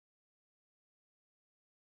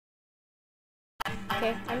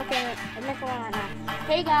Okay, I'm making one right now.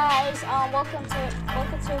 Hey guys, welcome to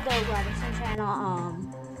the Robinson channel.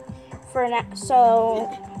 For now, so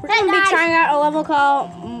we're gonna be trying out a level called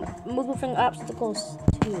Moving Obstacles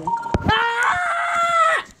 2.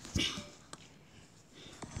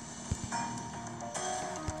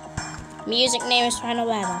 Music name is Final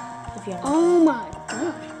Battle. If you oh my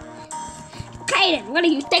god. Kaden, what do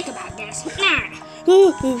you think about this?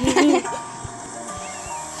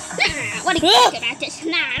 What do you think about this?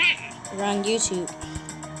 We're on YouTube.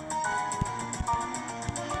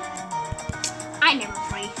 I never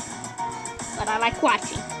play, but I like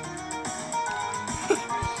watching.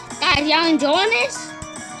 Guys, y'all enjoying this?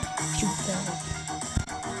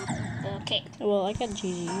 Okay. Well, I got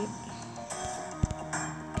GG.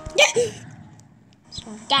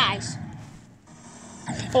 Guys.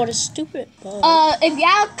 Oh, the stupid bug. If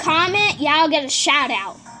y'all comment, y'all get a shout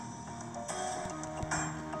out.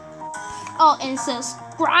 Oh, and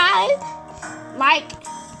subscribe, like,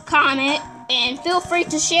 comment, and feel free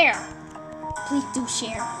to share. Please do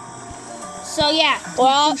share. So yeah.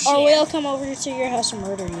 Well, or we'll come over to your house and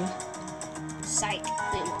murder you. Psych,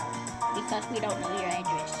 we won't, because we don't know your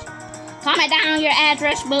address. Comment down your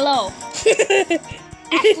address below.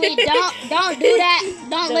 Actually, don't do that.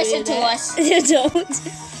 Don't listen to us.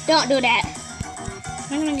 Don't do that.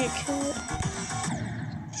 I'm gonna get killed.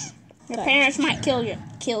 Your parents might kill you.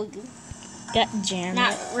 God damn it.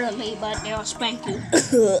 Not really, but they'll spank you.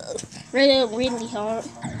 really hard.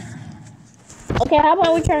 Okay, how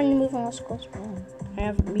about we try to move on to close one? I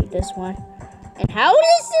have to beat this one. And how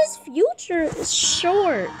is this future is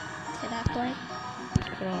short? Can I play?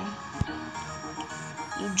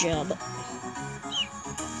 You jub.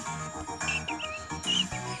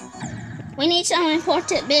 We need some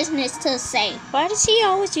important business to say. Why does he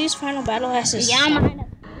always use Final Battle as his y'all mind?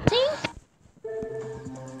 See?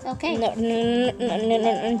 Okay. No.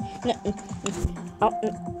 Oh,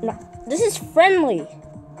 no. This is friendly.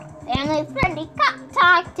 Family friendly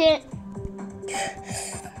content.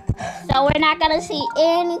 So we're not gonna see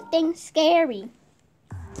anything scary.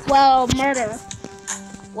 Well, murder.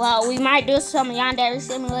 Well, we might do some Yandere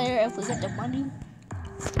Simulator if we get the money.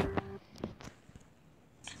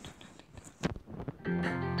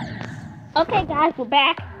 Okay, guys, we're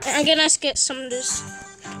back. I'm gonna get some of this.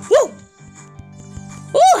 Woo!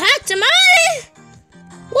 Ooh, hot tamale!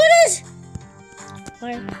 What is?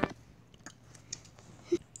 Where?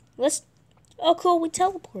 Let's. Oh, cool. We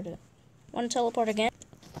teleported. Want to teleport again?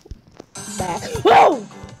 Back. Whoa!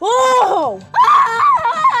 Whoa!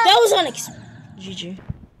 That was unexpected. GG.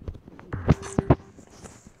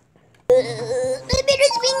 I'm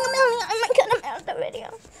gonna out the video.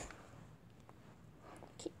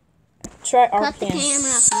 Try our Cut the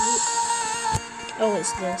camera. Oh,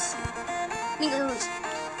 it's this. Niggas.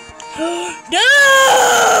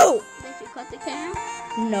 No! Did you cut the camera?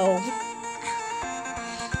 No.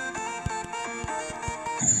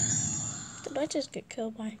 Did I just get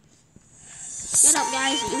killed by? Shut up,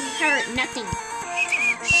 guys. You heard nothing.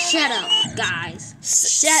 Shut up, guys.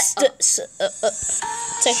 Shut up.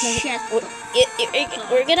 Technical.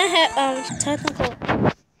 We're gonna have technical.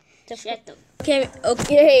 Shut up.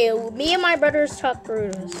 Okay. Me and my brothers talk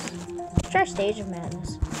through this. It's our stage of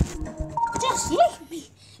madness. Just leave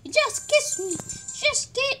me. Just kiss me.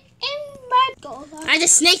 Just get in my. I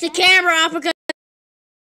just snaked the camera off because.